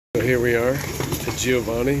here we are at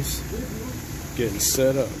Giovanni's, getting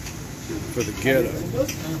set up for the ghetto.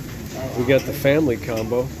 We got the family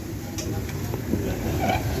combo,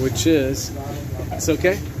 which is, it's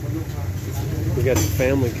okay? We got the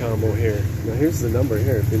family combo here. Now here's the number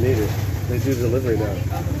here if you need it. They do delivery now.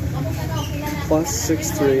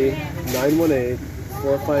 +63 918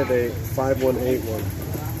 458 5181.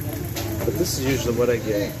 But this is usually what I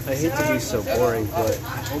get. I hate to be so boring, but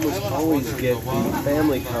I almost always get the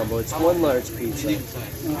family combo. It's one large pizza,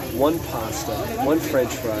 one pasta, one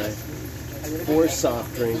French fry, 4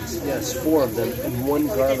 soft drinks, yes, 4 of them, and 1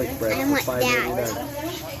 garlic bread for $5.89.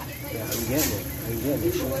 Yeah, I'm getting it. I'm getting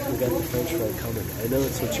it. We got the French fry coming. I know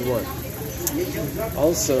it's what you want.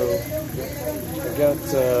 Also, I got,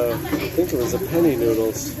 I think it was a penny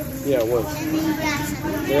noodles. Yeah, it was.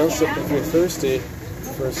 They also, if you're thirsty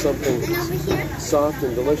for something soft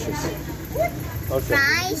and delicious. Okay.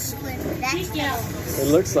 Fries with vegetables. It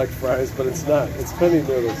looks like fries, but it's not. It's penny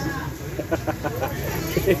noodles.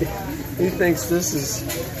 He thinks this is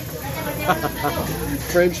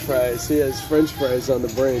French fries. He has French fries on the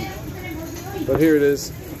brain. But here it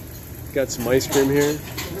is. Got some ice cream here.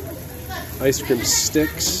 Ice cream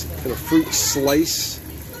sticks and a fruit slice.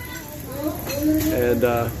 And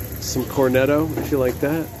some cornetto, if you like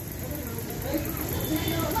that.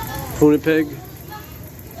 Pig,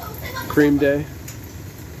 cream day.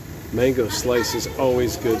 Mango slice is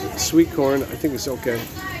always good. Sweet corn, I think it's okay.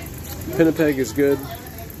 Pinnipeg is good.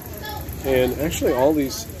 And actually all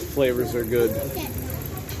these flavors are good.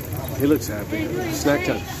 He looks happy. Snack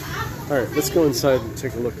time. Alright, let's go inside and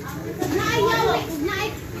take a look.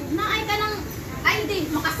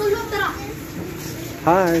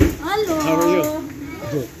 Hi. Hello. How are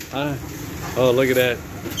you? Hi. Oh, look at that.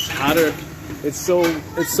 It's hotter. It's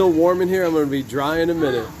so warm in here. I'm gonna be dry in a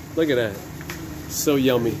minute. Look at that. So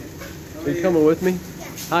yummy. Are you coming with me?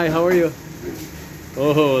 Hi, how are you?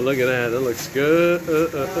 Oh, look at that. That looks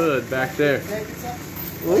good back there.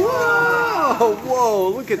 Whoa! Whoa!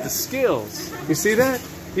 Look at the skills. You see that?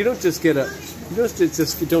 You don't just get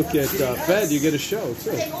don't get fed. You get a show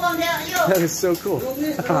too. That is so cool.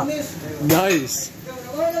 Nice.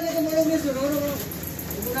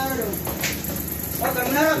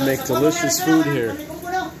 They make delicious food here.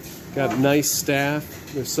 Got nice staff.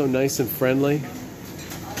 They're so nice and friendly.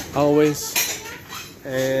 Always.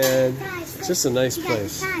 And it's just a nice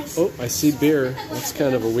place. Oh, I see beer. That's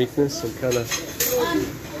kind of a weakness.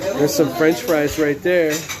 There's some French fries right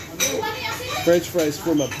there. French fries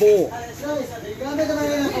for my boy.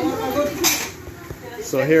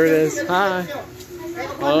 So here it is. Hi.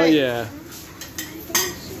 Oh yeah.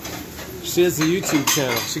 She has a YouTube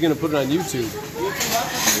channel. She's gonna put it on YouTube.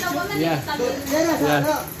 Yeah.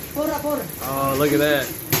 Yeah. Oh, look at that.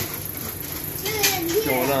 What's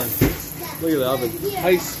going on? Look at the oven.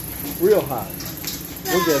 Ice. Real hot.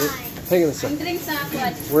 We'll get it. Hang on a second.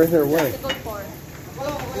 We're in her way.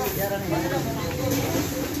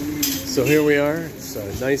 So here we are. It's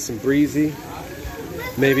nice and breezy.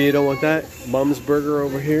 Maybe you don't want that. Mom's Burger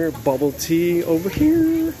over here. Bubble tea over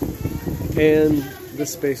here. And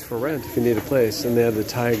this space for rent if you need a place. And they have the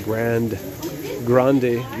Thai Grande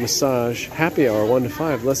massage happy hour 1 to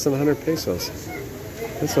 5, less than 100 pesos.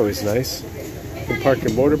 That's always nice. You can park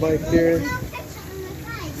your motorbike here.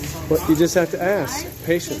 But you just have to ask.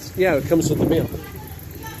 Patience. Yeah, it comes with the meal.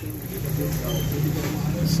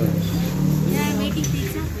 So They're making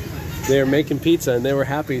pizza? they're making pizza and they were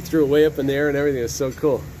happy. Threw it way up in the air and everything. It was so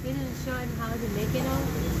cool. You didn't show him how to make it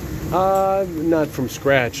all? Not from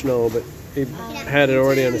scratch, no, but he had it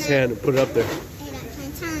already on his hand and put it up there.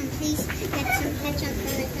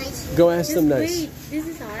 Go ask them nice. Wait, this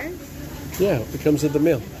is ours? Yeah, it comes with the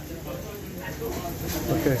meal.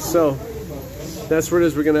 Okay, so that's where it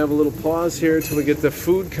is. We're going to have a little pause here until we get the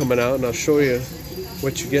food coming out, and I'll show you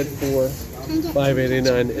what you get for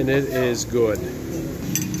 $5.89, and it is good.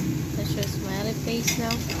 That's your smiley face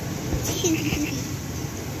now.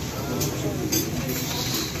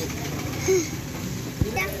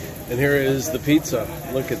 And here is the pizza.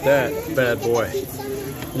 Look at that bad boy.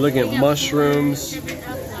 You're looking at mushrooms.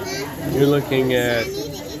 You're looking at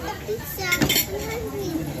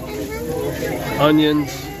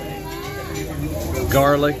onions,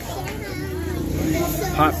 garlic,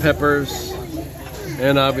 hot peppers,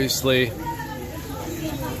 and obviously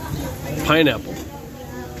pineapple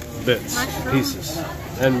bits, pieces,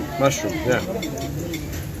 and mushroom. Yeah.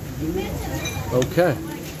 Okay.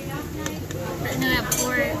 No,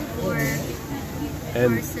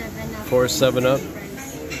 four 7-Up,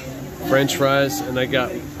 French fries, and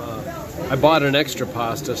I bought an extra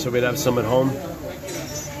pasta so we'd have some at home.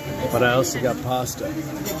 But I also got pasta.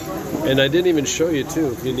 And I didn't even show you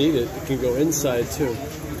too. If you need it, you can go inside too,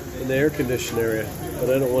 in the air conditioned area. But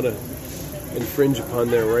I don't want to infringe upon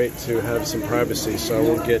their right to have some privacy, so I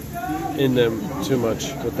won't get in them too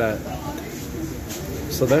much with that.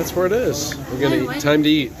 So that's where it is. We're gonna eat. Time to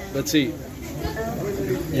eat. Let's eat.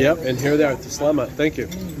 Yep, and here they are. Salamat. Thank you.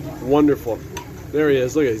 Wonderful. There he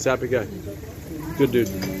is. Look at him. He's a happy guy. Good dude.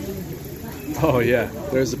 Oh yeah.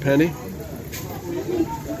 There's a penny.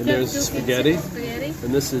 And there's the spaghetti.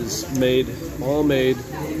 And this is all made,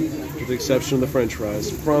 with the exception of the French fries,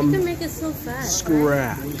 from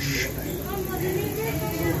scratch.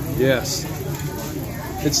 Yes.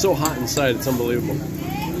 It's so hot inside, it's unbelievable.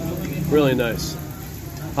 Really nice.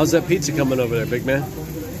 How's that pizza coming over there, big man?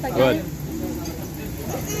 Good.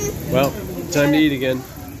 Well, time to eat again.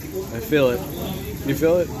 I feel it. You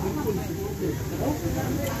feel it?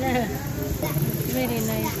 Yeah. Really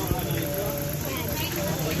nice.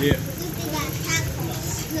 Yeah.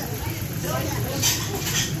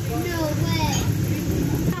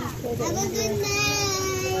 Have a good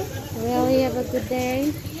day. Really have a good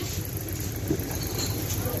day.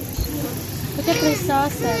 Look at the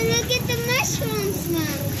sauce. Look at the mushrooms,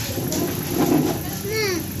 Mom.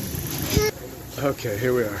 Okay,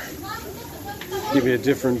 here we are. Give you a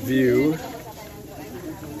different view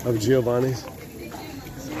of Giovanni's.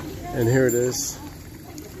 And here it is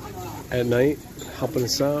at night, helping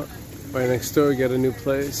us out. Right next door, we got a new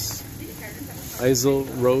place. Isel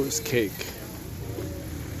Rose Cake.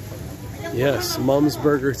 Yes, Mom's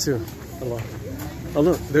Burger too. Hello. Oh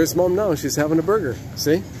look, there's Mom now. She's having a burger.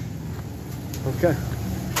 See? Okay.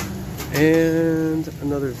 And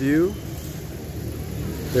another view.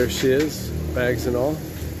 There she is, bags and all.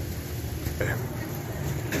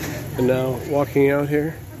 And now walking out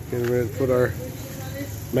here, and we're gonna put our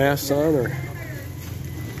masks on, or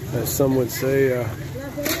as some would say,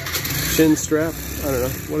 chin strap. I don't know,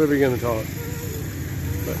 whatever you're gonna call it.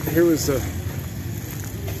 But here was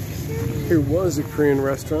a Korean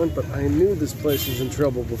restaurant, but I knew this place was in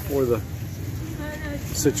trouble before the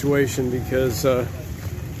situation because I'm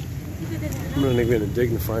not even gonna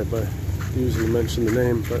dignify it by usually mention the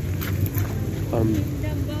name, but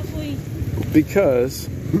because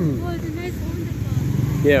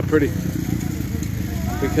yeah, pretty.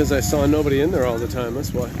 Because I saw nobody in there all the time,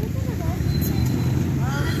 that's why.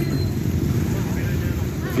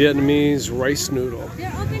 Vietnamese rice noodle.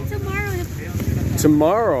 They're open tomorrow.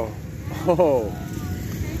 Tomorrow? Oh.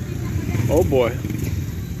 Oh boy.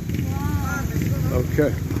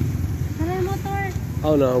 Okay.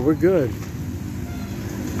 Oh no, we're good.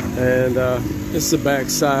 And this is the back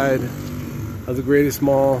side of the greatest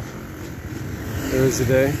mall there is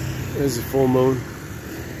today. There's a full moon.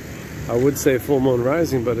 I would say full moon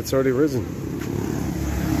rising, but it's already risen.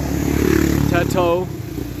 Tato,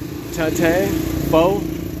 tate, bo.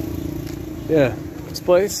 Yeah, this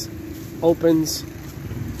place opens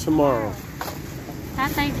tomorrow.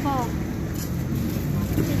 Tatay po.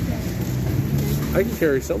 I can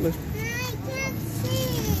carry something. I can't see.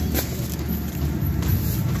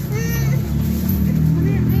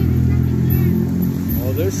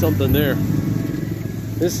 Oh, there's something there.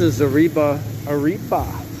 This is Ariba,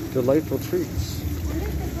 Delightful Treats,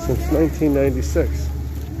 since 1996.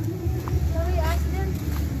 Shall we ask them?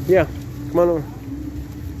 Yeah, come on over.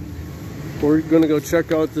 We're gonna go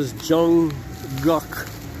check out this Jung Guk.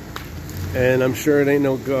 And I'm sure it ain't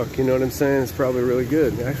no guk, you know what I'm saying? It's probably really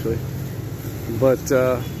good, actually. But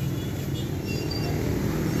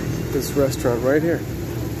this restaurant right here,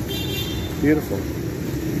 beautiful.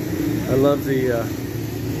 I love the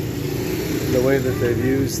way that they've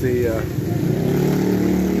used their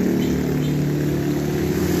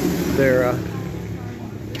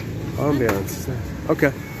ambiance.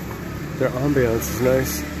 Okay, their ambiance is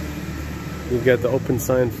nice. You've got the open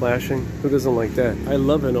sign flashing. Who doesn't like that? I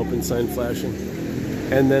love an open sign flashing.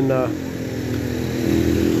 And then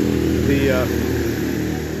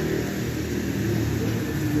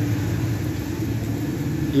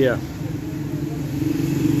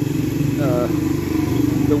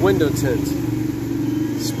the window tint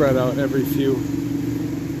spread out every few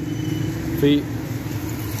feet.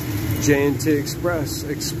 J&T Express.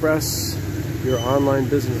 Express your online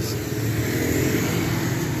business.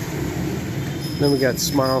 Then we got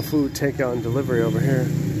Smile Food takeout and delivery over here.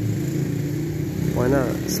 Why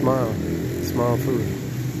not? Smile. Smile Food.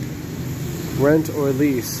 Rent or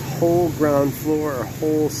lease. Whole ground floor or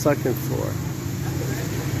whole second floor.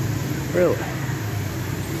 Really?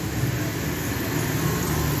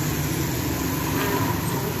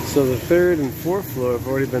 So the third and fourth floor have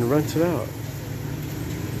already been rented out.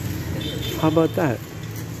 How about that?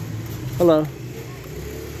 Hello.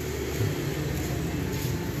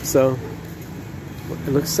 So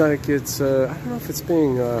it looks like it's, I don't know if it's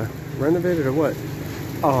being renovated or what.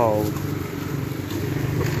 Oh,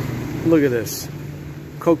 look at this.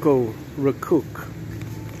 Coco Rakuk.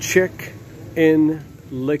 Chick-in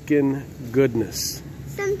lickin' goodness.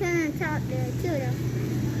 Sometimes out there too, though.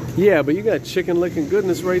 Yeah, but you got chicken licking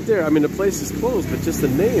goodness right there. I mean, the place is closed, but just the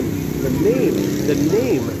name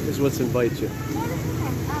is what's invite you.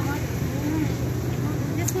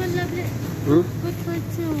 This one, lovely. Hmm? Good for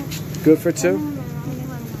two. Good for two?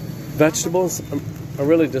 Vegetables? I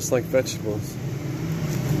really dislike vegetables.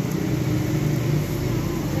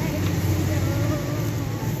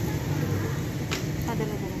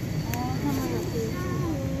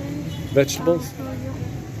 Vegetables?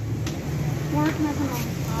 Pork na lang.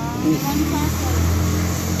 One parcel.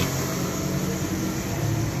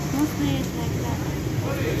 Mostly it's like that.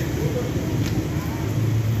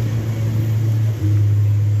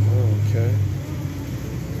 Okay.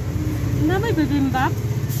 Na may bibimbap?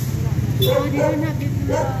 No, they don't have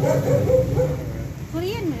bibimbap.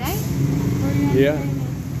 Korean, right? Korean. Yeah.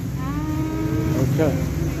 Ah. Okay.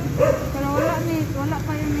 Pero wala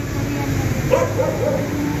pa yung may Korean.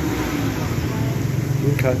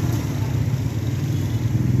 Okay.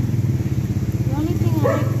 The only thing I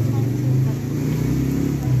like is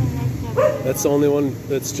something like that. That's the only one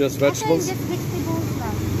that's just vegetables? Just vegetables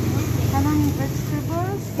lang. Kanang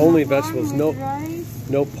vegetables. Only corn vegetables. with No, rice.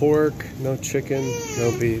 no pork, no chicken, no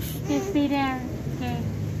beef. 50 there. Okay.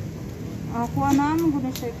 Kuha na mo guna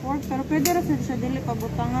siya pork, pero pwede rin siya dili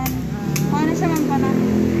pabutangan. Kuha na siya ng panang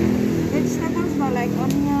vegetables ba like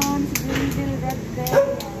onions, green dill, red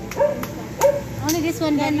bell. Only this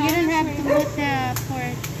one, but you don't have to put the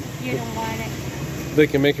pork if you don't want it. They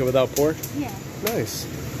can make it without pork? Yeah. Nice.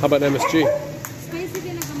 How about MSG? Spicy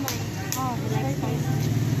din na kamay. Oh, I like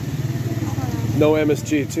spicy. No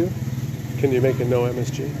MSG too? Can you make it no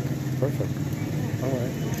MSG? Perfect. All right.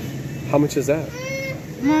 How much is that?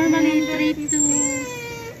 Normally 3 to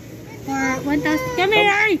for 1,000. Come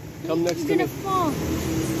here! Come next It's to me. gonna fall.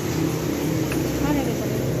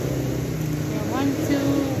 Yeah, 1, 2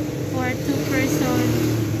 for 2 persons.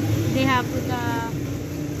 They have the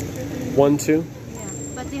 1, 2? yeah,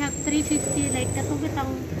 but they have 350 like katugit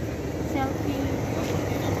ang selfie.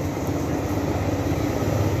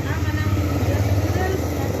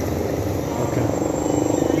 Okay.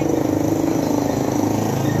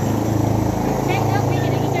 Check out me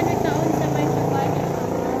lagi ka na taon sa may Giovanni.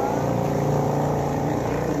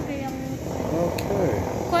 Okay.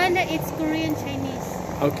 Kuya, it's Korean Chinese.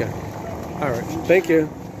 Okay. All right. Thank you.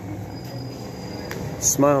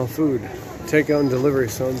 Smile Food. Take on delivery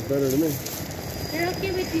sounds better to me. They're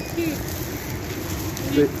okay with the kids.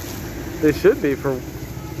 They should be for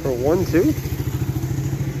 1, 2.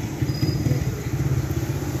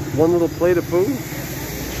 One little plate of food.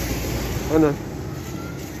 Oh no.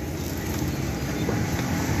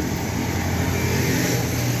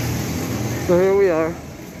 So here we are,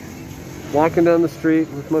 walking down the street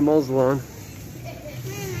with my muzzle on.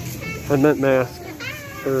 I meant mask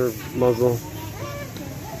or muzzle.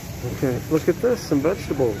 Okay, look at this, some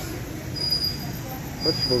vegetables.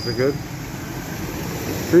 Vegetables are good.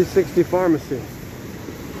 360 Pharmacy.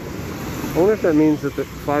 I wonder if that means that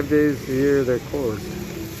 5 days a year they're closed.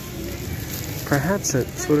 Perhaps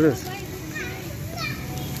that's what it is.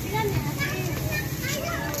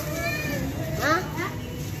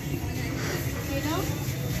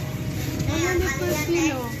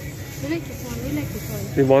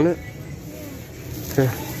 You want it? Okay.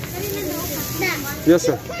 Yes,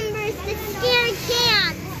 sir. Cucumbers, the scared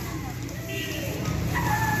cat.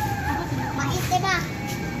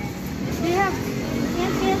 They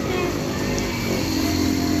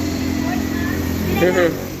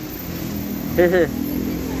have Here. Here.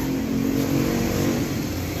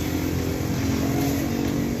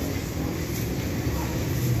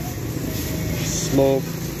 Smoke.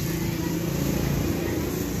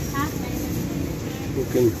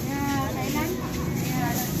 Cooking.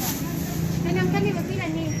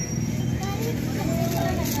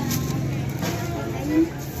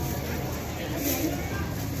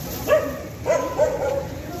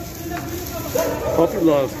 Puppy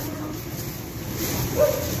love.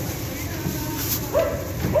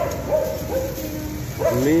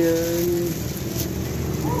 Man.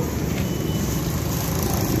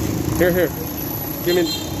 Here. Give me.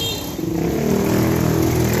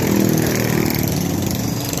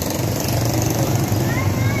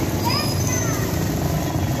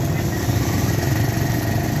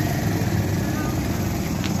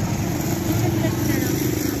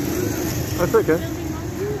 That's okay.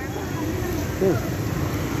 Yeah.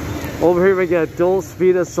 Over here we got Dulce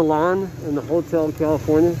Vita Salon in the Hotel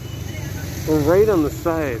California. We're right on the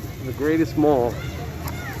side of the greatest mall,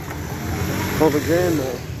 called the Grand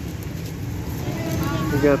Mall.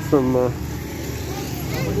 We got some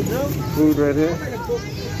food right here.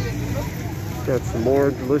 Got some more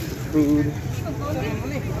delicious food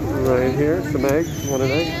right here. Some eggs. Want an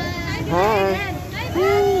egg? Hi.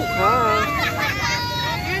 Woo. Hi.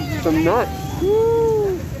 Some nuts.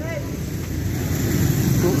 Woo.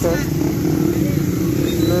 Okay.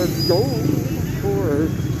 Let's go. Of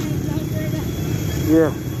course.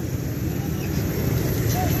 Yeah.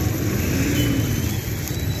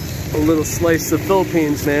 A little slice of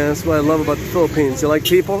Philippines, man. That's what I love about the Philippines. You like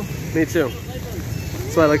people? Me too.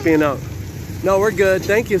 That's why I like being out. No, we're good.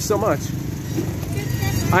 Thank you so much.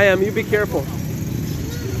 I am. You be careful.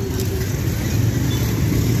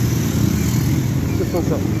 This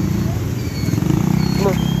one's up. Come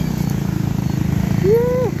on. Yeah.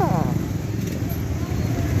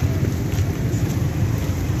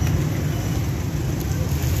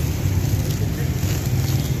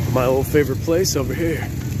 My old favorite place over here.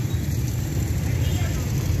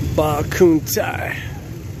 Ba Kun Thai.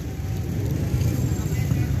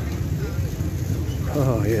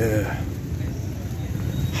 Oh yeah.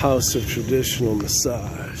 House of Traditional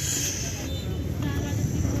Massage.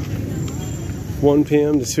 1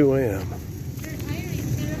 p.m. to 2 a.m.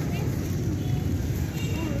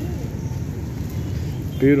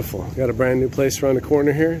 Beautiful. Got a brand new place around the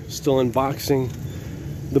corner here. Still unboxing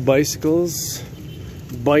the bicycles.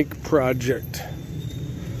 Bike project.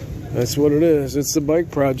 That's what it is. It's the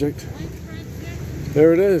bike project.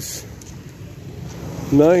 There it is.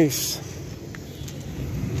 Nice.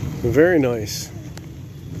 Very nice.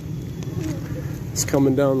 It's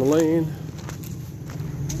coming down the lane.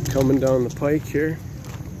 Coming down the pike here.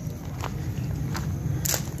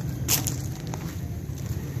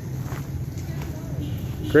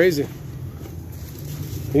 Crazy.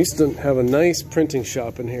 They used to have a nice printing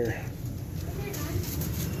shop in here.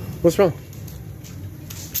 What's wrong?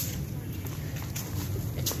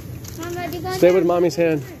 Stay with mommy's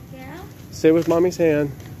hand. Stay with mommy's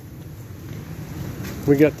hand.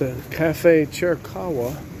 We got the Cafe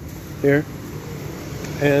Chiricahua here.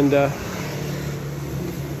 And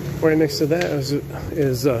right next to that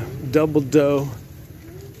is Double Dough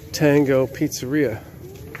Tango Pizzeria.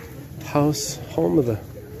 Home of the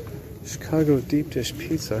Chicago Deep Dish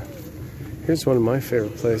Pizza. Here's one of my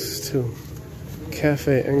favorite places too.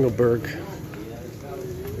 Cafe Engelberg.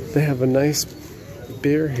 They have a nice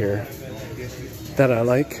beer here that I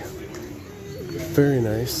like. Very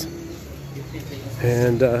nice.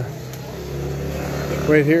 And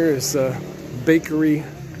right here is Bakery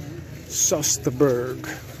Sosterberg.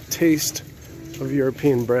 Taste of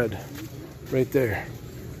European bread. Right there.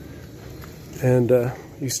 And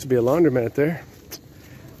used to be a laundromat there.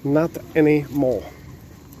 Not anymore.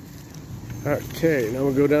 Okay, now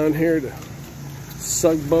we'll go down here to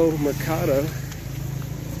Sugbo Mercado.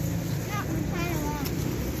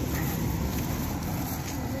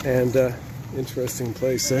 And interesting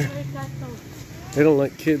place there. They don't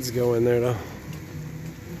let kids go in there though.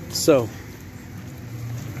 So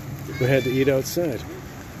we had to eat outside.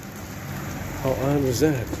 How odd was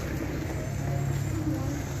that?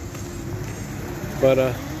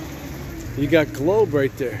 But you got Globe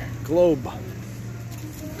right there. Globe.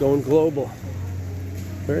 Going global.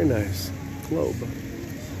 Very nice. Globe.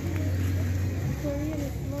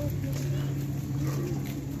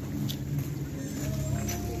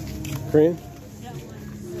 Korean?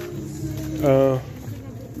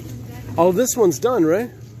 Oh, this one's done, right?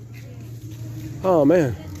 Oh,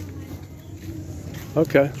 man.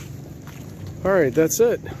 Okay. All right, that's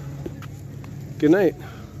it. Good night.